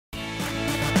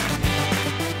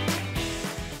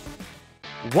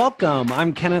Welcome.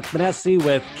 I'm Kenneth Benessi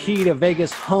with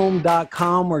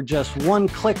KeyToVegasHome.com, where just one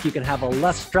click you can have a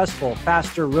less stressful,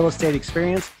 faster real estate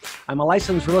experience. I'm a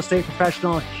licensed real estate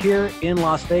professional here in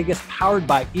Las Vegas, powered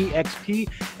by eXp,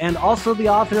 and also the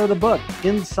author of the book,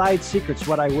 Inside Secrets,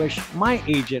 What I Wish My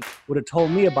Agent Would Have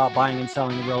Told Me About Buying and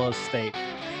Selling Real Estate.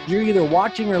 You're either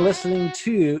watching or listening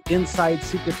to Inside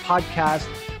Secrets podcast,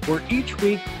 where each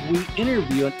week we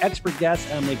interview an expert guest.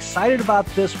 And I'm excited about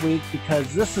this week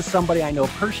because this is somebody I know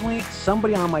personally,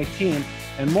 somebody on my team,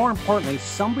 and more importantly,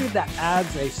 somebody that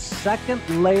adds a second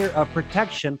layer of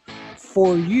protection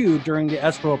for you during the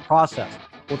escrow process.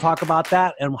 We'll talk about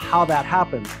that and how that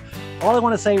happens. All I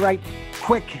want to say right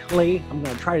quickly, I'm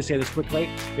going to try to say this quickly.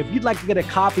 If you'd like to get a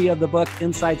copy of the book,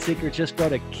 Inside Secrets, just go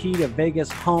to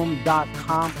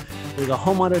KeyToVegasHome.com. There's a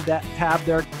homeowner tab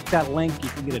there. Click that link. You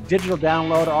can get a digital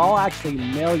download, or I'll actually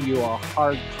mail you a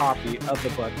hard copy of the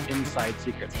book, Inside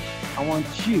Secrets. I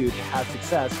want you to have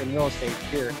success in real estate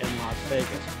here in Las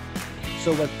Vegas.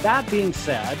 So with that being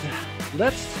said,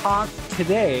 let's talk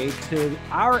today to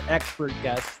our expert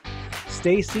guest,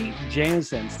 Stacey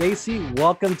Jameson. Stacey,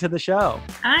 welcome to the show.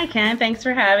 Hi, Ken. Thanks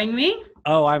for having me.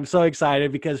 Oh, I'm so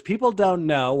excited because people don't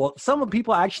know. Well, some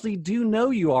people actually do know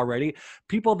you already.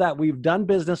 People that we've done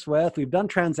business with, we've done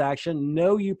transaction,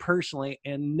 know you personally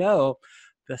and know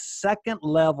the second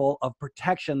level of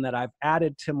protection that I've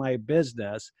added to my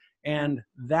business, and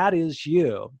that is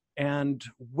you. And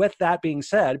with that being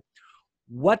said,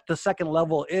 what the second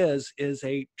level is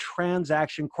a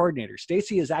transaction coordinator.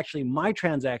 Stacey is actually my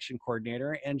transaction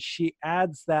coordinator, and she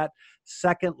adds that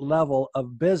second level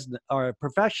of business or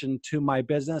profession to my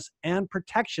business and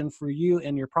protection for you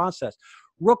in your process.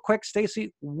 Real quick,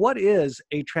 Stacey, what is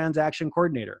a transaction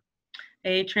coordinator?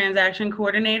 A transaction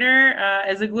coordinator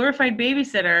is a glorified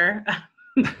babysitter.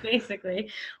 Basically,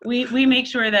 we make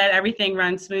sure that everything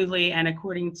runs smoothly and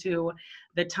according to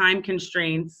the time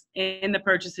constraints in the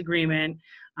purchase agreement,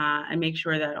 and make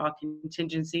sure that all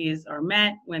contingencies are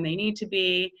met when they need to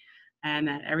be, and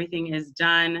that everything is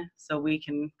done so we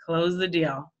can close the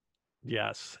deal.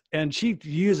 Yes. And she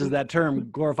uses that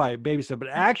term, glorified babysitter, but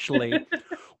actually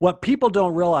what people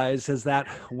don't realize is that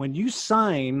when you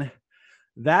sign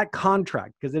that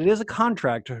contract, because it is a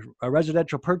contract, a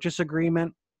residential purchase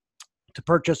agreement, to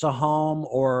purchase a home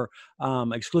or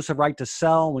exclusive right to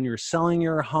sell when you're selling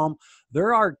your home,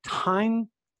 there are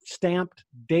time-stamped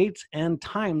dates and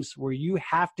times where you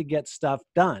have to get stuff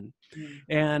done.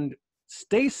 And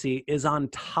Stacey is on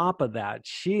top of that.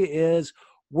 She is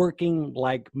working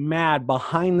like mad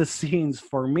behind the scenes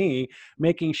for me,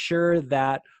 making sure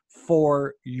that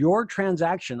for your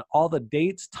transaction, all the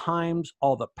dates, times,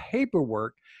 all the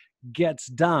paperwork gets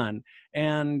done.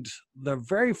 And the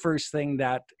very first thing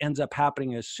that ends up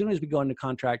happening as soon as we go into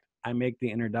contract, I make the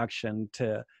introduction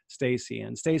to Stacey.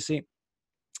 And Stacey,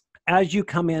 as you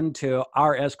come into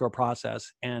our escrow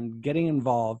process and getting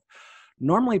involved,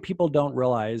 normally people don't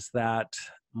realize that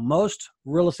most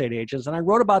real estate agents, and I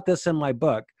wrote about this in my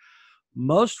book,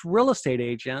 most real estate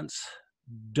agents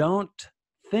don't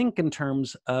think in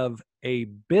terms of a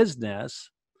business,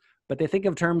 but they think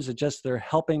of terms of just they're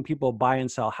helping people buy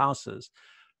and sell houses.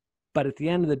 But at the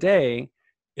end of the day,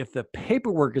 if the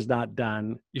paperwork is not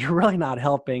done, you're really not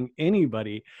helping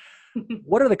anybody.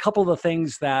 What are the couple of the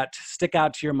things that stick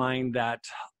out to your mind that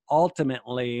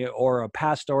ultimately, or a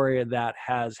past story that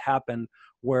has happened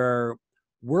where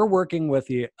we're working with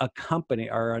a company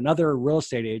or another real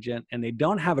estate agent and they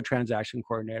don't have a transaction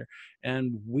coordinator,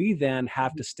 and we then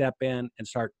have to step in and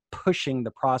start pushing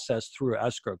the process through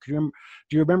escrow? Do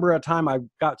you remember a time? I've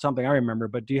got something I remember,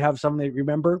 but do you have something that you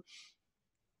remember?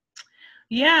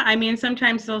 Yeah, I mean,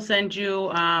 sometimes they'll send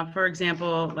you, for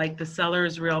example, like the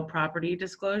seller's real property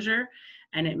disclosure,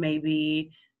 and it may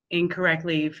be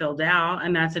incorrectly filled out,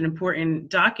 and that's an important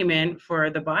document for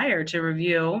the buyer to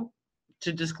review,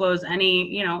 to disclose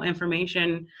any,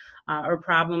 information or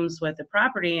problems with the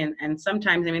property. And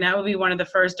sometimes, I mean, that would be one of the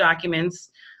first documents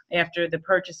after the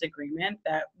purchase agreement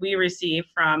that we receive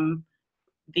from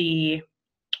the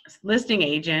listing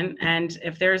agent. And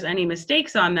if there's any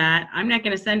mistakes on that, I'm not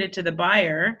going to send it to the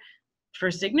buyer for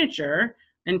signature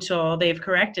until they've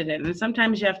corrected it. And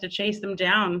sometimes you have to chase them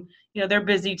down. They're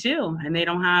busy too, and they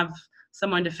don't have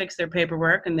someone to fix their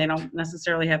paperwork, and they don't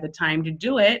necessarily have the time to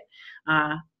do it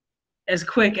as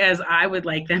quick as I would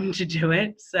like them to do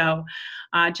it. So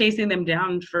chasing them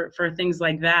down for things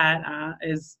like that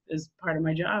is part of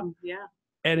my job. Yeah.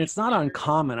 And it's not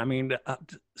uncommon. I mean,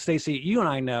 Stacey, you and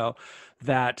I know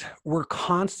that we're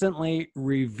constantly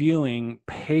reviewing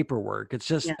paperwork. It's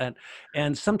just,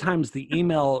 and sometimes the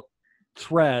email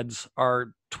threads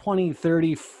are 20,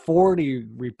 30, 40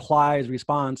 replies,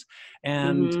 response.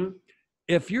 And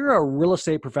if you're a real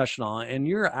estate professional and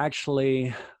you're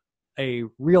actually a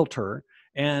realtor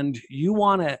and you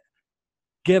want to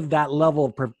give that level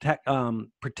of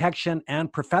protection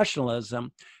and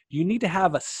professionalism, you need to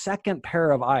have a second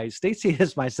pair of eyes. Stacy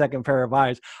is my second pair of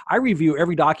eyes. I review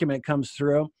every document that comes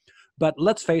through, but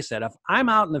let's face it, if I'm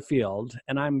out in the field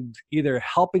and I'm either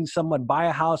helping someone buy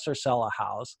a house or sell a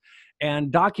house,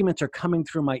 and documents are coming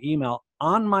through my email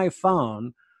on my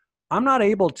phone, I'm not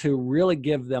able to really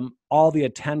give them all the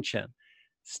attention.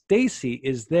 Stacy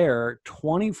is there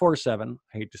 24/7.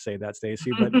 I hate to say that,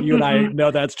 Stacy, but you and I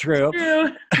know that's true.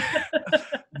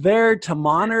 There to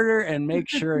monitor and make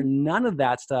sure none of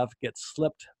that stuff gets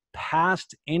slipped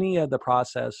past any of the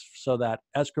process so that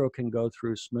escrow can go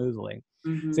through smoothly.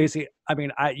 Mm-hmm. Stacy, I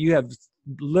mean, you have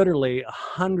literally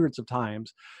hundreds of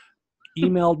times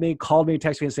emailed me, called me,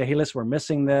 texted me and say, hey, listen, we're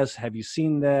missing this. Have you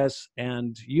seen this?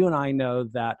 And you and I know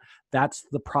that that's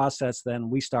the process. Then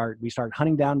we start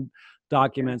hunting down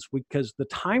documents because the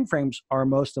timeframes are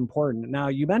most important. Now,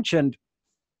 you mentioned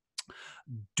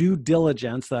due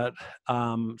diligence, that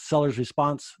seller's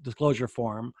response disclosure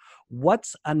form.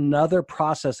 What's another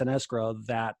process in escrow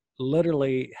that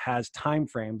literally has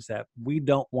timeframes that we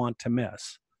don't want to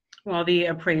miss? Well, the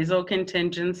appraisal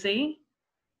contingency.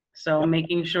 So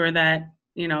making sure that,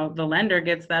 the lender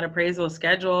gets that appraisal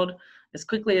scheduled as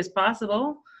quickly as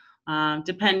possible,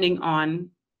 depending on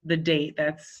the date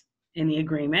that's in the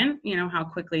agreement, how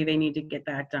quickly they need to get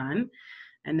that done.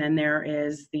 And then there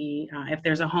is if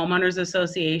there's a homeowners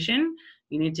association,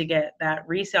 you need to get that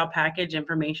resale package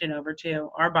information over to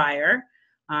our buyer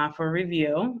for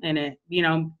review. And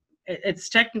it's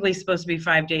technically supposed to be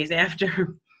 5 days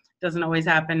after. Doesn't always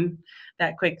happen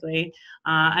that quickly.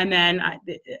 And then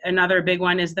another big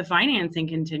one is the financing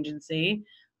contingency.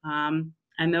 And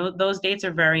those dates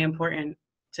are very important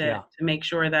to make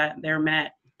sure that they're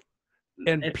met.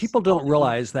 And people don't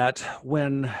realize that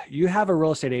when you have a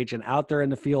real estate agent out there in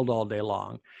the field all day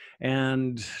long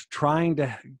and trying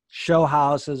to show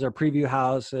houses or preview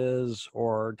houses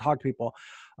or talk to people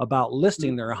about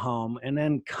listing their home and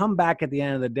then come back at the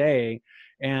end of the day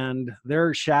and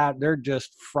they're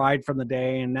just fried from the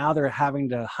day, and now they're having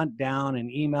to hunt down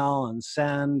and email and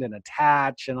send and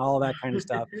attach and all that kind of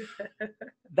stuff.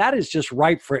 That is just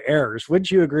ripe for errors. Wouldn't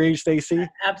you agree, Stacy?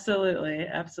 Absolutely.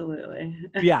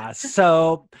 Yeah.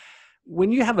 So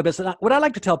when you have a business, what I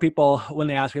like to tell people when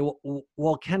they ask me,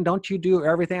 well, Ken, don't you do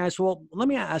everything? I say, well, let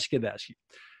me ask you this. Have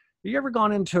you ever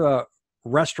gone into a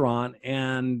restaurant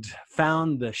and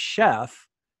found the chef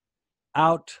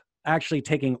out actually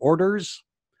taking orders,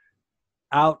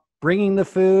 out bringing the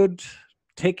food,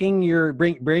 bringing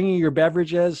your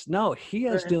beverages? No, he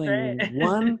is doing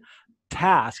one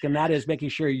task, and that is making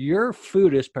sure your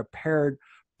food is prepared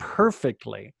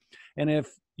perfectly. And if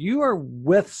you are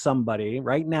with somebody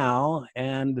right now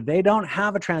and they don't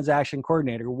have a transaction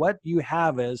coordinator, what you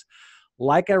have is,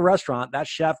 like a restaurant, that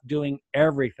chef doing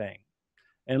everything.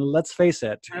 And let's face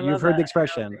it, you've heard the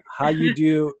expression, how you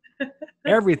do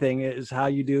everything is how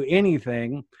you do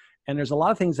anything. And there's a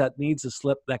lot of things that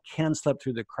can slip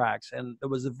through the cracks. And it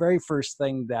was the very first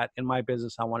thing that in my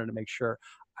business, I wanted to make sure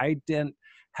I didn't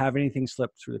have anything slip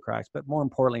through the cracks, but more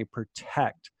importantly,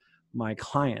 protect my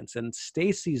clients. And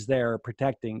Stacy's there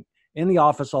protecting in the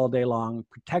office all day long,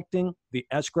 protecting the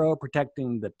escrow,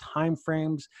 protecting the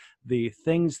timeframes, the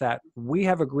things that we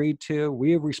have agreed to,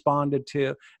 we have responded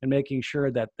to, and making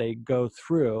sure that they go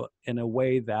through in a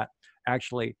way that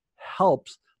actually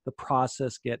helps the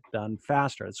process get done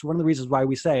faster. It's one of the reasons why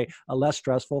we say a less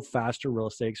stressful, faster real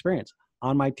estate experience.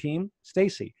 On my team,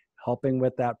 Stacy, helping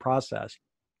with that process.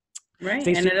 Right.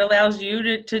 Stacey, and it allows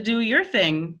you to do your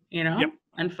thing,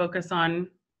 and focus on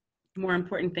more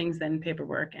important things than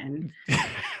paperwork and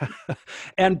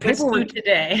paperwork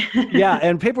today. Yeah,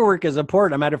 and paperwork is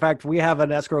important. As a matter of fact, we have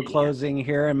an escrow closing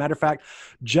here. As a matter of fact,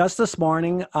 just this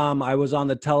morning, I was on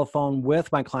the telephone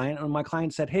with my client, and my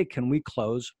client said, hey, can we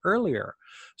close earlier?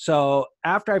 So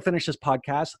after I finish this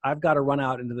podcast, I've got to run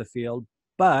out into the field.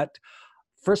 But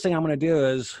first thing I'm going to do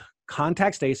is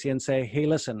contact Stacy and say, hey,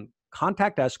 listen,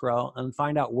 contact escrow and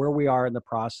find out where we are in the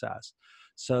process.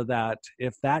 So that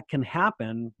if that can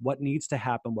happen, what needs to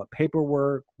happen, what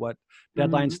paperwork, what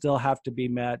deadlines still have to be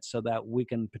met so that we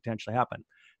can potentially happen.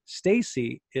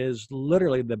 Stacy is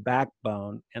literally the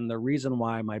backbone and the reason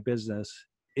why my business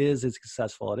is as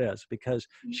successful it is, because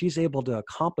she's able to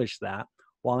accomplish that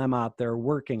while I'm out there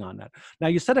working on that. Now,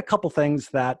 you said a couple things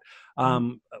that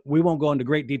we won't go into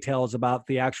great details about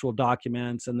the actual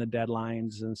documents and the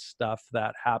deadlines and stuff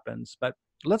that happens, but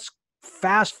let's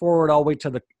fast forward all the way to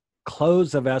the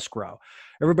close of escrow.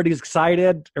 Everybody's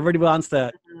excited. Everybody wants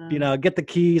to, get the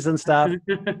keys and stuff.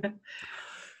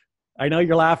 I know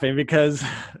you're laughing because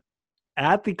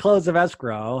at the close of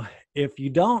escrow, if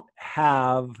you don't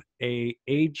have a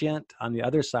agent on the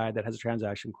other side that has a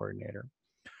transaction coordinator,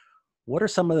 what are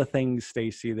some of the things,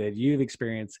 Stacy, that you've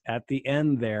experienced at the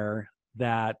end there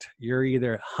that you're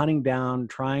either hunting down,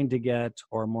 trying to get,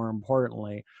 or more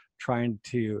importantly, trying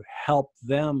to help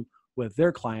them with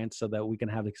their clients so that we can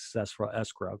have a successful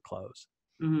escrow close?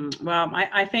 Well,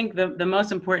 I think the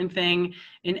most important thing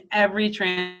in every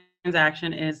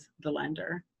transaction is the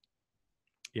lender.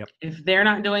 Yep. If they're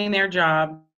not doing their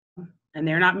job and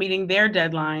they're not meeting their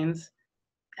deadlines,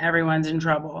 everyone's in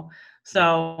trouble.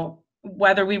 So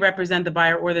whether we represent the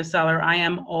buyer or the seller, I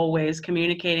am always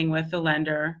communicating with the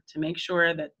lender to make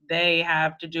sure that they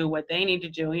have to do what they need to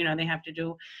do. You know, they have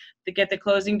to get the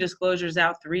closing disclosures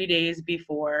out 3 days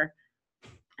before.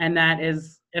 And that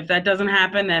is, if that doesn't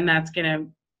happen, then that's going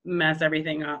to mess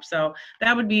everything up. So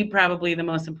that would be probably the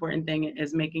most important thing,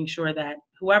 is making sure that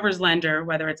whoever's lender,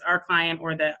 whether it's our client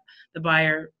or the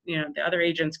buyer, you know, the other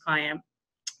agent's client,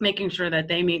 making sure that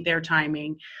they meet their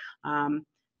timing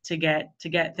to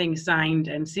get things signed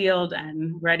and sealed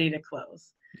and ready to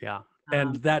close. Yeah.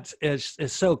 And that is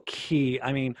so key.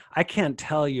 I mean, I can't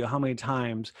tell you how many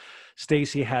times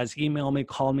Stacy has emailed me,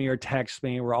 called me, or text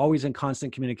me. We're always in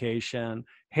constant communication.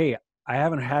 Hey, I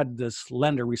haven't had this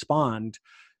lender respond.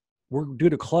 We're due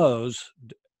to close.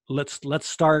 Let's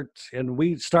start. And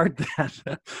we start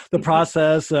the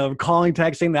process of calling,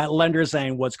 texting that lender,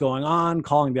 saying what's going on,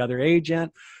 calling the other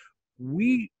agent.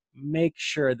 We make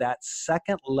sure that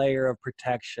second layer of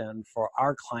protection for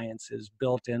our clients is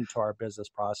built into our business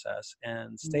process.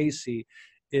 And Stacy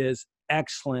is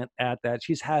excellent at that.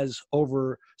 She has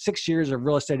over 6 years of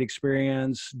real estate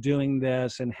experience doing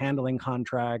this and handling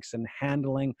contracts and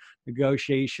handling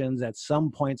negotiations at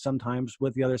some point, sometimes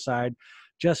with the other side,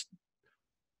 just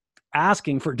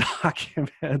asking for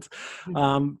documents,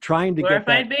 trying to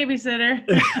glorified babysitter.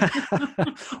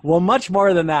 Well, much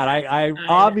more than that. I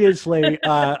obviously,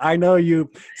 I know you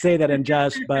say that in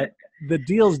jest, but the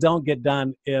deals don't get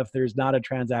done if there's not a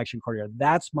transaction coordinator.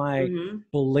 That's my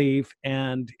belief.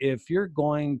 And if you're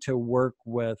going to work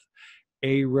with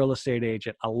a real estate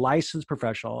agent, a licensed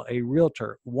professional, a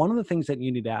realtor, one of the things that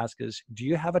you need to ask is, do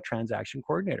you have a transaction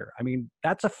coordinator? I mean,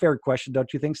 that's a fair question,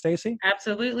 don't you think, Stacy?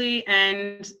 Absolutely.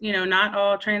 And, you know, not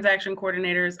all transaction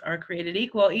coordinators are created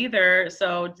equal either.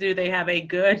 So do they have a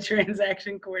good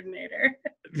transaction coordinator?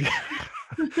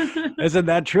 Isn't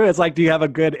that true? It's like, do you have a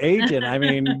good agent? I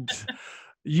mean,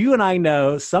 you and I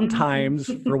know sometimes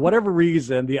for whatever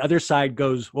reason, the other side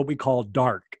goes what we call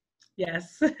dark.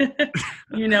 Yes.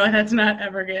 You know, that's not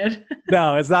ever good.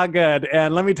 No, it's not good.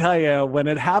 And let me tell you, when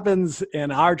it happens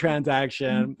in our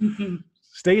transaction,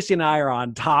 Stacy and I are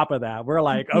on top of that. We're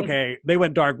like, okay, they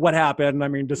went dark. What happened? I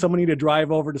mean, does someone need to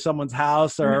drive over to someone's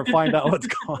house or find out what's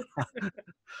going on?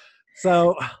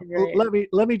 So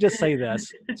let me just say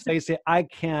this, Stacy, I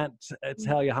can't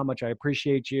tell you how much I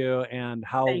appreciate you and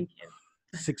how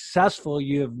successful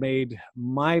you have made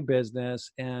my business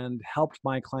and helped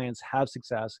my clients have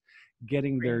success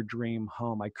getting their dream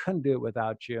home. I couldn't do it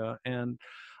without you. And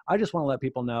I just want to let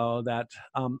people know that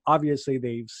obviously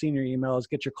they've seen your emails,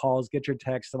 get your calls, get your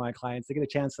texts to my clients. They get a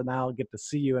chance to now get to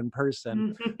see you in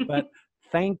person. But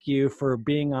thank you for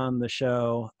being on the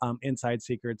show, Inside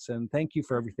Secrets, and thank you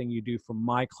for everything you do for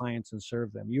my clients and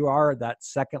serve them. You are that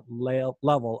second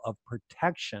level of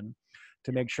protection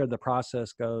to make sure the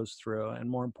process goes through. And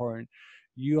more important,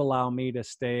 you allow me to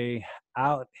stay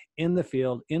out in the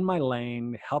field, in my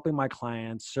lane, helping my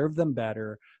clients, serve them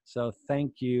better. So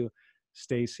thank you,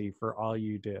 Stacy, for all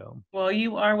you do. Well,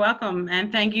 you are welcome.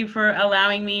 And thank you for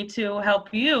allowing me to help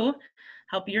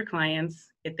your clients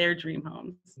get their dream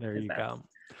homes. There you go.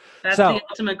 That's the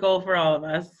ultimate goal for all of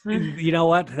us. You know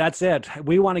what? That's it.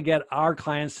 We want to get our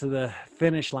clients to the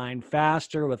finish line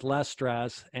faster with less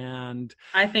stress. And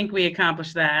I think we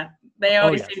accomplished that. They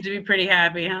always seem to be pretty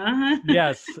happy, huh?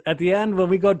 Yes. At the end, when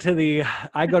we go to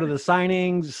I go to the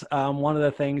signings, one of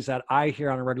the things that I hear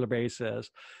on a regular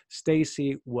basis,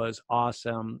 Stacy was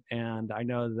awesome. And I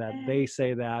know that they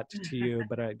say that to you,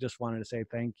 but I just wanted to say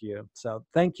thank you. So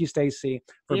thank you, Stacy,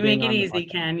 for being on. You make it easy,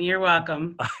 Ken. You're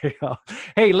welcome.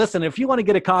 Hey, listen, if you want to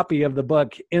get a copy of the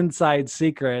book, Inside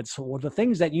Secrets, the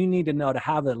things that you need to know to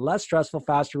have a less stressful,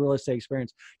 faster real estate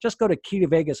experience, just go to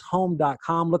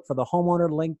keytovegashome.com, look for the homeowner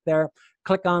link there,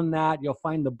 click on that. You'll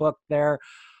find the book there.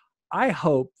 I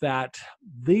hope that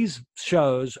these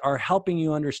shows are helping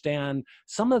you understand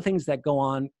some of the things that go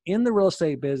on in the real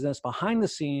estate business behind the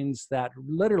scenes that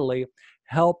literally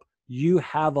help you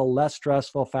have a less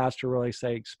stressful, faster real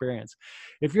estate experience.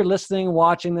 If you're listening,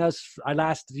 watching this, I'd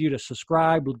ask you to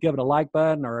subscribe, give it a like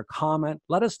button or a comment.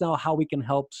 Let us know how we can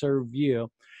help serve you.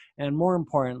 And more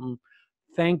important,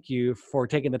 thank you for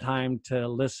taking the time to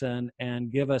listen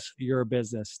and give us your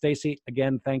business. Stacy,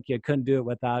 again, thank you. Couldn't do it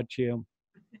without you.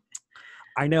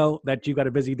 I know that you got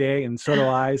a busy day, and so do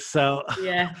I. So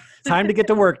yeah, time to get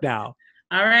to work now.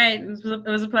 All right. It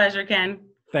was a pleasure, Ken.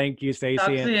 Thank you, Stacy. Talk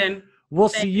soon. We'll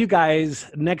see you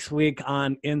guys next week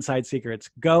on Inside Secrets.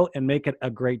 Go and make it a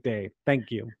great day.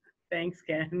 Thank you. Thanks,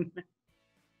 Ken.